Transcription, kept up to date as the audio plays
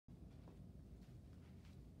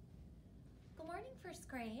first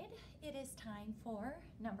grade. It is time for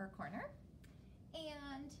Number Corner.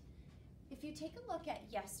 And if you take a look at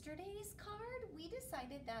yesterday's card, we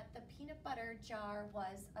decided that the peanut butter jar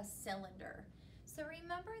was a cylinder. So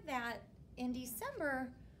remember that in December,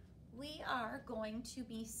 we are going to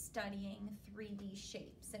be studying 3D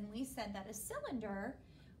shapes. And we said that a cylinder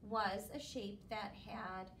was a shape that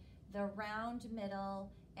had the round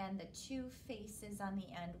middle and the two faces on the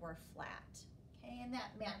end were flat. Okay, and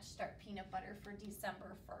that matched our peanut butter for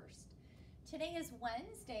December 1st. Today is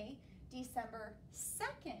Wednesday, December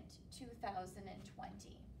 2nd,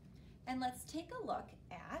 2020. And let's take a look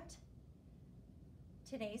at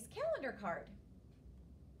today's calendar card.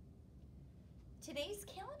 Today's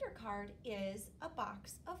calendar card is a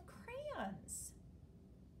box of crayons.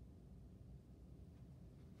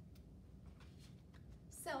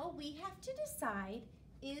 So we have to decide,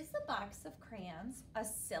 is the box of crayons a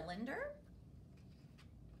cylinder?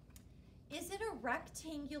 Is it a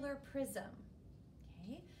rectangular prism?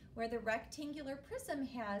 Okay, where the rectangular prism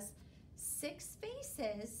has 6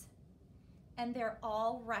 faces and they're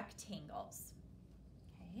all rectangles.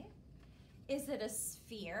 Okay, is it a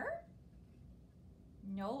sphere?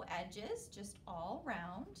 No edges, just all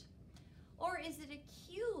round. Or is it a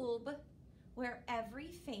cube where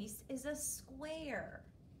every face is a square?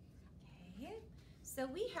 Okay, so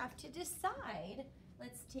we have to decide.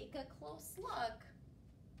 Let's take a close look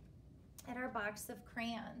at our box of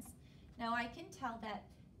crayons. Now I can tell that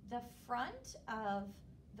the front of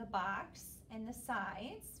the box and the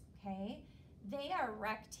sides, okay, they are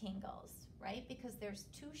rectangles, right? Because there's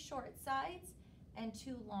 2 short sides and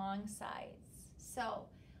 2 long sides. So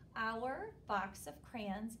our box of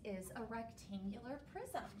crayons is a rectangular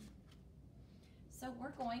prism. So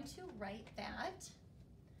we're going to write that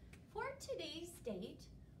for today's date,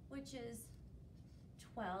 which is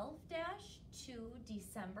 12-2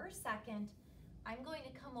 December 2nd. I'm going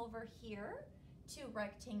to come over here to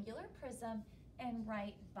rectangular prism and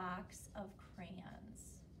write box of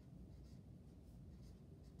crayons.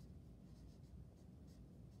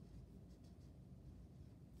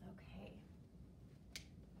 Okay.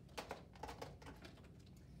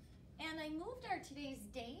 And I moved our today's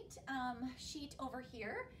date sheet over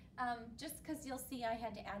here just because you'll see I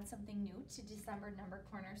had to add something new to December Number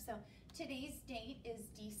Corner. So today's date is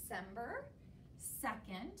December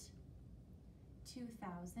 2nd,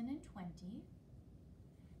 2020.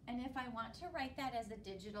 And if I want to write that as a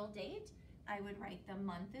digital date, I would write the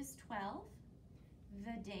month is 12,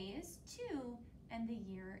 the day is 2, and the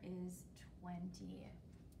year is 20.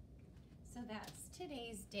 So that's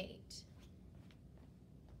today's date.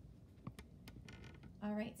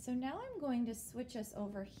 All right, so now I'm going to switch us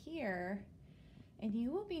over here, and you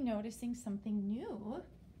will be noticing something new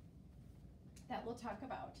that we'll talk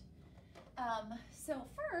about. So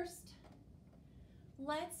first,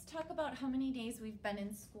 let's talk about how many days we've been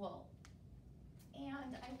in school.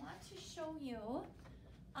 And I want to show you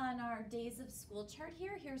on our days of school chart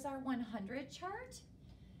here. Here's our 100 chart.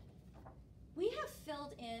 We have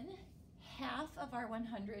filled in half of our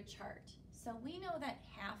 100 chart. So we know that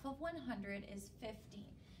half of 100 is 50.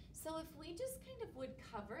 So if we just kind of would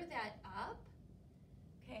cover that up,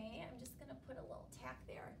 okay, I'm just gonna put a little tack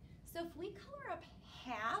there. So if we color up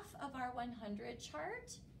half of our 100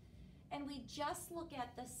 chart, and we just look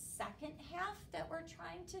at the second half that we're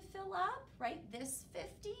trying to fill up, right? This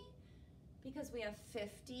 50, because we have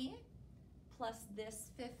 50 plus this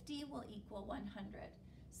 50 will equal 100.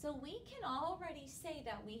 So we can already say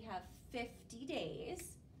that we have 50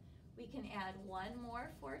 days. We can add one more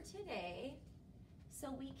for today.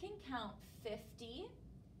 So we can count 50,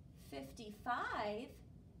 55,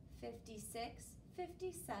 56,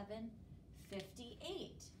 57,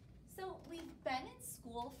 58. So we've been in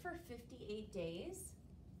school for 58 days.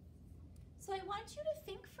 So I want you to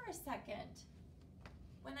think for a second.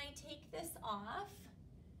 When I take this off,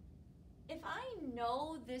 if I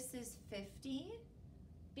know this is 50,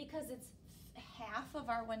 because it's half of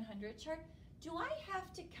our 100 chart, do I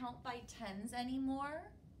have to count by tens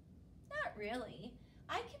anymore? Not really.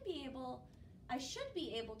 I should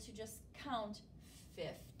be able to just count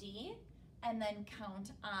 50 and then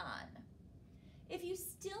count on. If you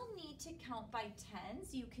still need to count by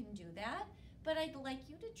tens, you can do that, but I'd like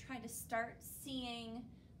you to try to start seeing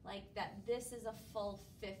like that this is a full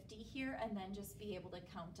 50 here and then just be able to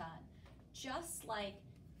count on. Just like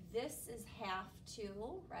this is half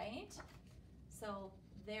too, right? So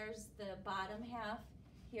there's the bottom half,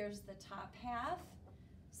 here's the top half.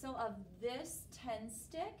 So of this 10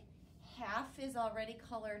 stick, half is already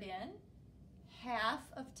colored in,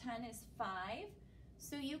 half of 10 is 5.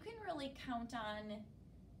 So you can really count on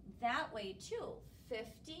that way too.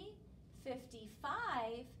 50,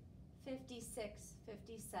 55, 56,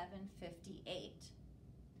 57, 58.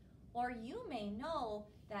 Or you may know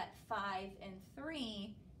that 5 and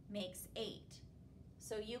 3 makes 8.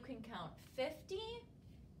 So you can count 50,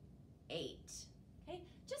 8. Okay,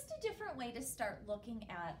 just a different way to start looking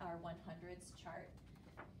at our 100s chart.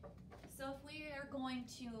 So if we are going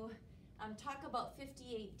to talk about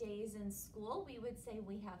 58 days in school, we would say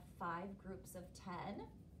we have 5 groups of 10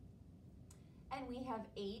 and we have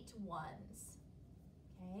 8 ones.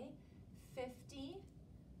 Okay, 50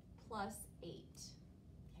 plus 8.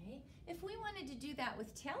 Okay, if we wanted to do that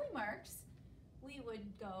with tally marks, we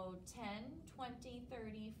would go 10, 20,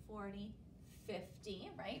 30, 40, 50,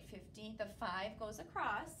 right? 50, the 5 goes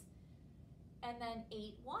across, and then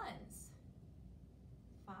 8 ones.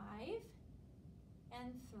 5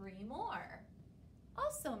 and 3 more.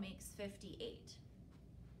 Also makes 58.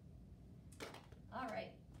 All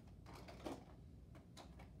right.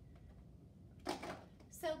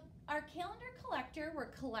 So our calendar collector, we're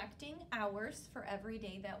collecting hours for every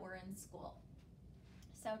day that we're in school.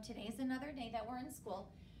 So today's another day that we're in school.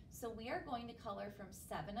 So we are going to color from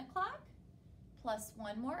 7 o'clock plus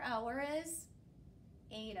 1 more hour is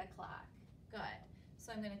 8 o'clock. Good.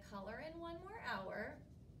 So I'm going to color in 1 more hour.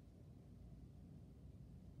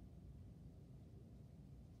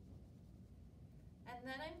 And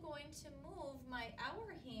then I'm going to move my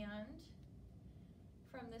hour hand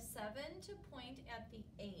from the 7 to point at the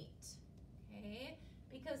 8. Okay?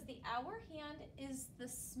 Because the hour hand is the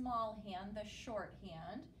small hand, the short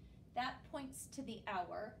hand. That points to the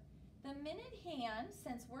hour. The minute hand,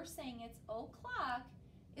 since we're saying it's o'clock,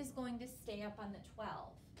 is going to stay up on the 12.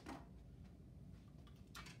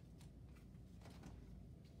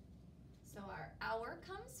 So our hour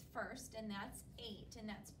comes first, and that's 8, and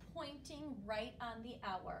that's pointing right on the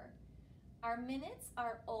hour. Our minutes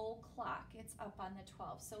are o'clock. It's up on the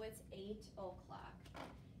 12, so it's 8 o'clock.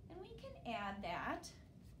 And we can add that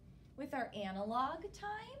with our analog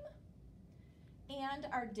time and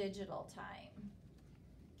our digital time.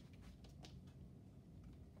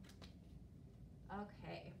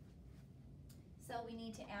 Okay, so we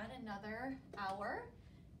need to add another hour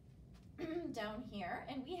down here,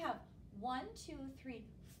 and we have 1, 2, 3,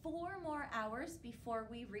 4 more hours before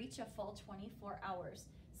we reach a full 24 hours.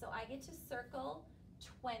 So I get to circle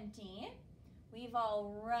 20. We've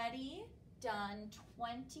already done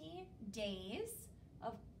 20 days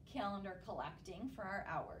of calendar collecting for our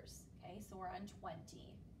hours. Okay, so we're on 20.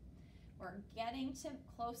 We're getting to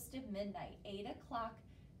close to midnight. 8 o'clock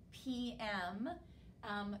p.m.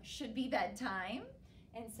 Should be bedtime.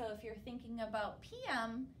 And so if you're thinking about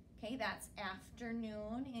p.m., okay, that's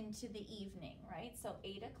afternoon into the evening, right? So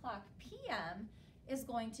 8 o'clock p.m. is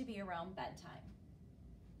going to be around bedtime.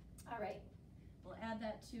 All right, we'll add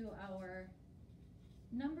that to our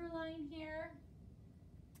number line here.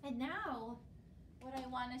 And now what I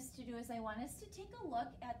want us to do is I want us to take a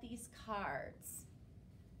look at these cards.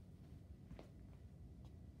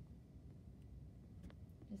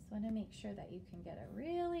 Just want to make sure that you can get a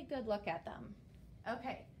really good look at them.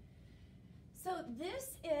 Okay, so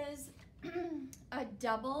this is a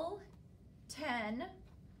double 10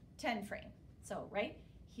 frame. So right,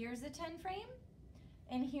 here's a 10 frame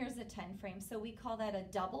and here's a 10 frame. So we call that a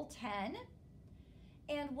double 10.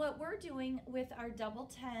 And what we're doing with our double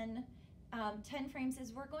 10 frames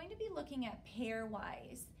is we're going to be looking at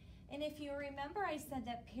pairwise. And if you remember, I said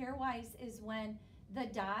that pairwise is when the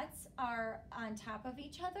dots are on top of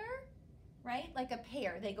each other, right? Like a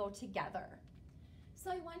pair, they go together.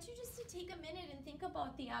 So I want you just to take a minute and think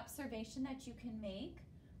about the observation that you can make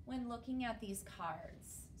when looking at these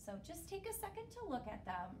cards. So just take a second to look at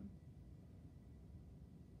them.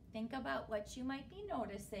 Think about what you might be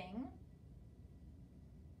noticing.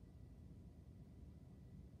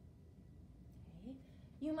 Okay.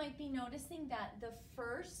 You might be noticing that the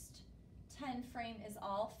first 10 frame is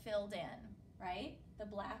all filled in, right? The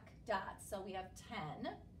black dots. So we have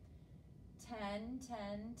 10, 10,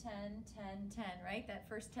 10, 10, 10, 10, right? That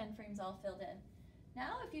first 10 frames all filled in.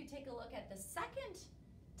 Now if you take a look at the second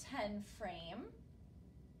 10 frame,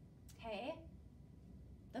 okay,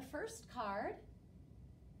 the first card,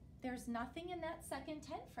 there's nothing in that second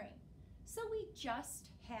 10 frame. So we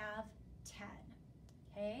just have 10,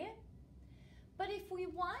 okay? But if we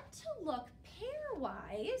want to look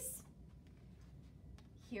pairwise,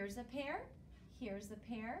 here's a pair, here's a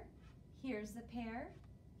pair, here's a pair,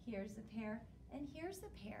 here's a pair, and here's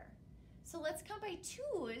a pair. So let's count by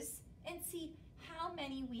twos and see how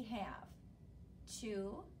many we have.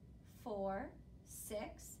 2, 4,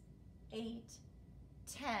 6, 8,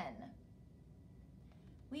 10.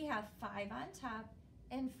 We have 5 on top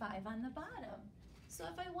and 5 on the bottom. So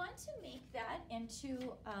if I want to make that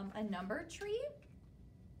into a number tree,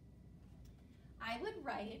 I would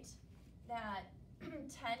write that 10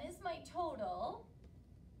 is my total,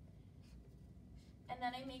 and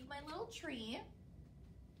then I make my little tree,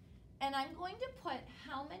 and I'm going to put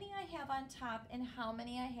how many I have on top and how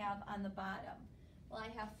many I have on the bottom. Well,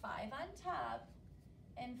 I have 5 on top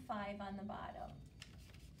and 5 on the bottom.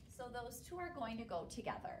 So those two are going to go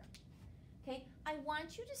together. Okay, I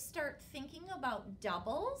want you to start thinking about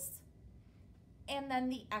doubles and then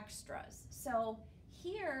the extras. So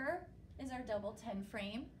here is our double 10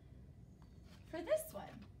 frame for this one.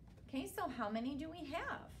 Okay, so how many do we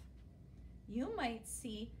have? You might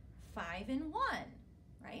see 5 and 1,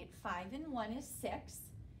 right? 5 and 1 is 6.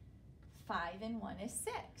 5 and 1 is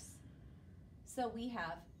 6. So we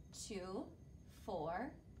have 2,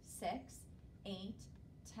 4, 6, 8,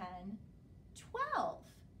 10, 12.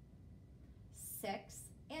 6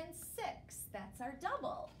 and 6, that's our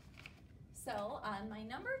double. So on my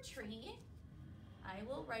number tree, I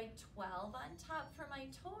will write 12 on top for my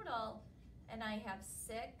total, and I have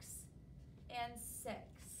 6 and 6.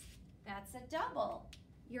 That's a double.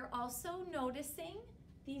 You're also noticing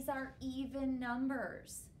these are even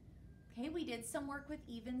numbers. Okay, we did some work with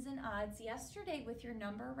evens and odds yesterday with your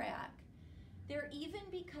number rack. They're even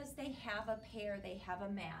because they have a pair, they have a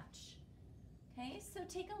match. Okay, so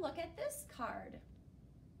take a look at this card.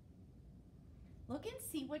 Look and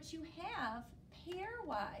see what you have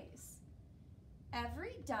pairwise.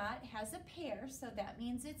 Every dot has a pair, so that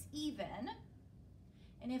means it's even.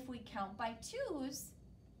 And if we count by twos,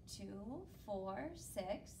 2, 4, 6,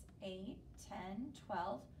 8, 10,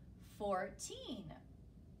 12, 14.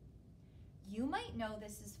 You might know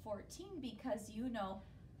this is 14 because you know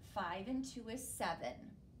 5 and 2 is 7.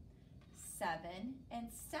 7 and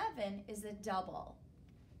 7 is a double.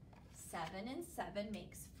 7 and 7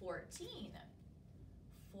 makes 14.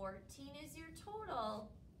 14 is your total.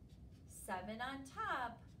 7 on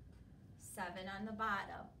top, 7 on the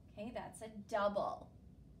bottom. Okay, that's a double.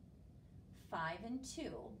 5 and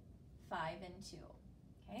 2, 5 and 2.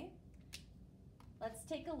 Okay, let's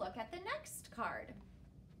take a look at the next card.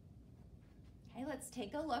 Okay, let's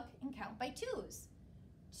take a look and count by twos.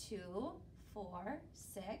 2, 4,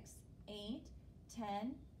 6, 8,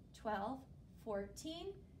 10, 12, 14,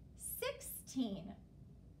 16.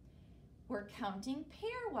 We're counting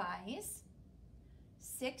pairwise.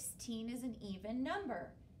 16 is an even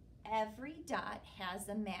number. Every dot has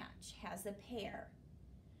a match, has a pair.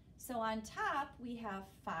 So on top we have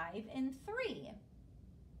 5 and 3.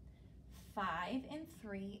 5 and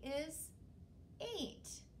 3 is 8.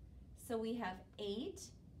 So we have 8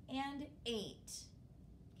 and 8.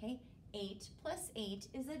 Okay, 8 plus 8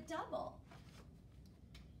 is a double.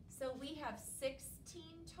 So we have 16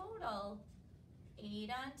 total, 8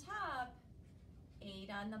 on top, 8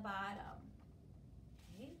 on the bottom.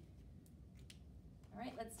 Okay. All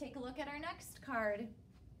right, let's take a look at our next card.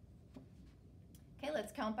 Okay,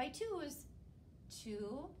 let's count by twos.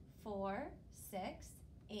 2, 4, 6,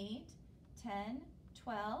 8, 10,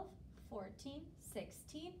 12, 14,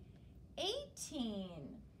 16, 18.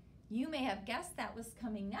 You may have guessed that was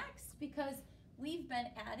coming next because we've been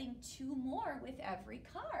adding 2 more with every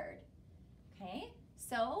card. Okay,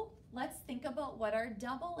 so let's think about what our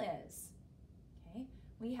double is. Okay,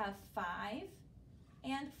 we have 5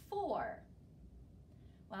 and 4.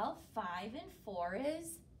 Well, 5 and 4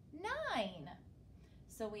 is 9.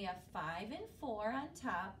 So we have 5 and 4 on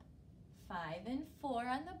top, 5 and 4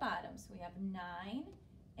 on the bottom. So we have 9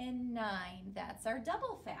 and 9. That's our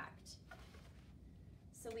double fact.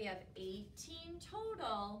 So we have 18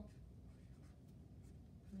 total,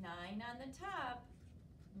 9 on the top,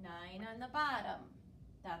 9 on the bottom.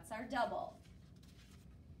 That's our double.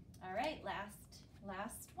 All right,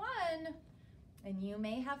 last one. And you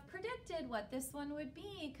may have predicted what this one would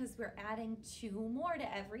be because we're adding 2 more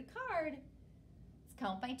to every card. Let's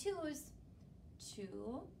count by twos.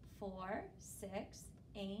 2, 4, 6,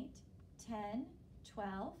 8, 10,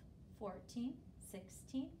 12, 14,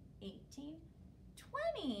 16, 18,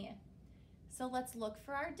 20. So let's look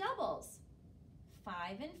for our doubles.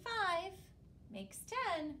 5 and 5 makes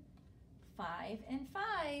 10. 5 and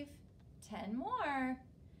 5, 10 more.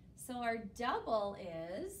 So our double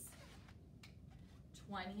is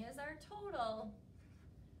 20 is our total.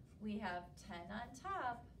 We have 10 on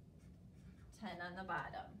top, 10 on the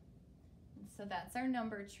bottom. And so that's our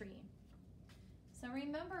number tree. So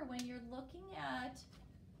remember, when you're looking at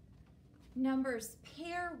numbers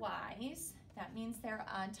pairwise, that means they're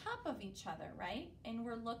on top of each other, right? And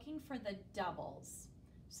we're looking for the doubles.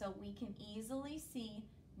 So we can easily see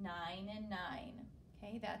 9 and 9.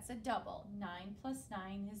 Okay, that's a double. 9 plus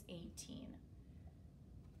 9 is 18.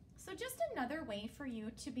 So just another way for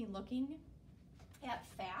you to be looking at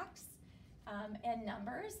facts and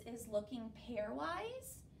numbers is looking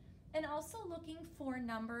pairwise and also looking for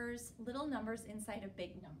numbers, little numbers inside of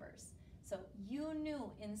big numbers. So you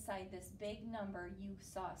knew inside this big number you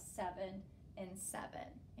saw 7 and 7.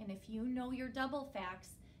 And if you know your double facts,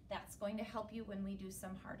 that's going to help you when we do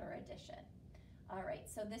some harder addition. All right,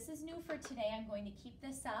 so this is new for today. I'm going to keep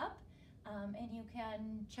this up and you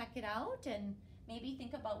can check it out and maybe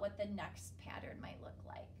think about what the next pattern might look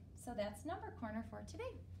like. So that's Number Corner for today.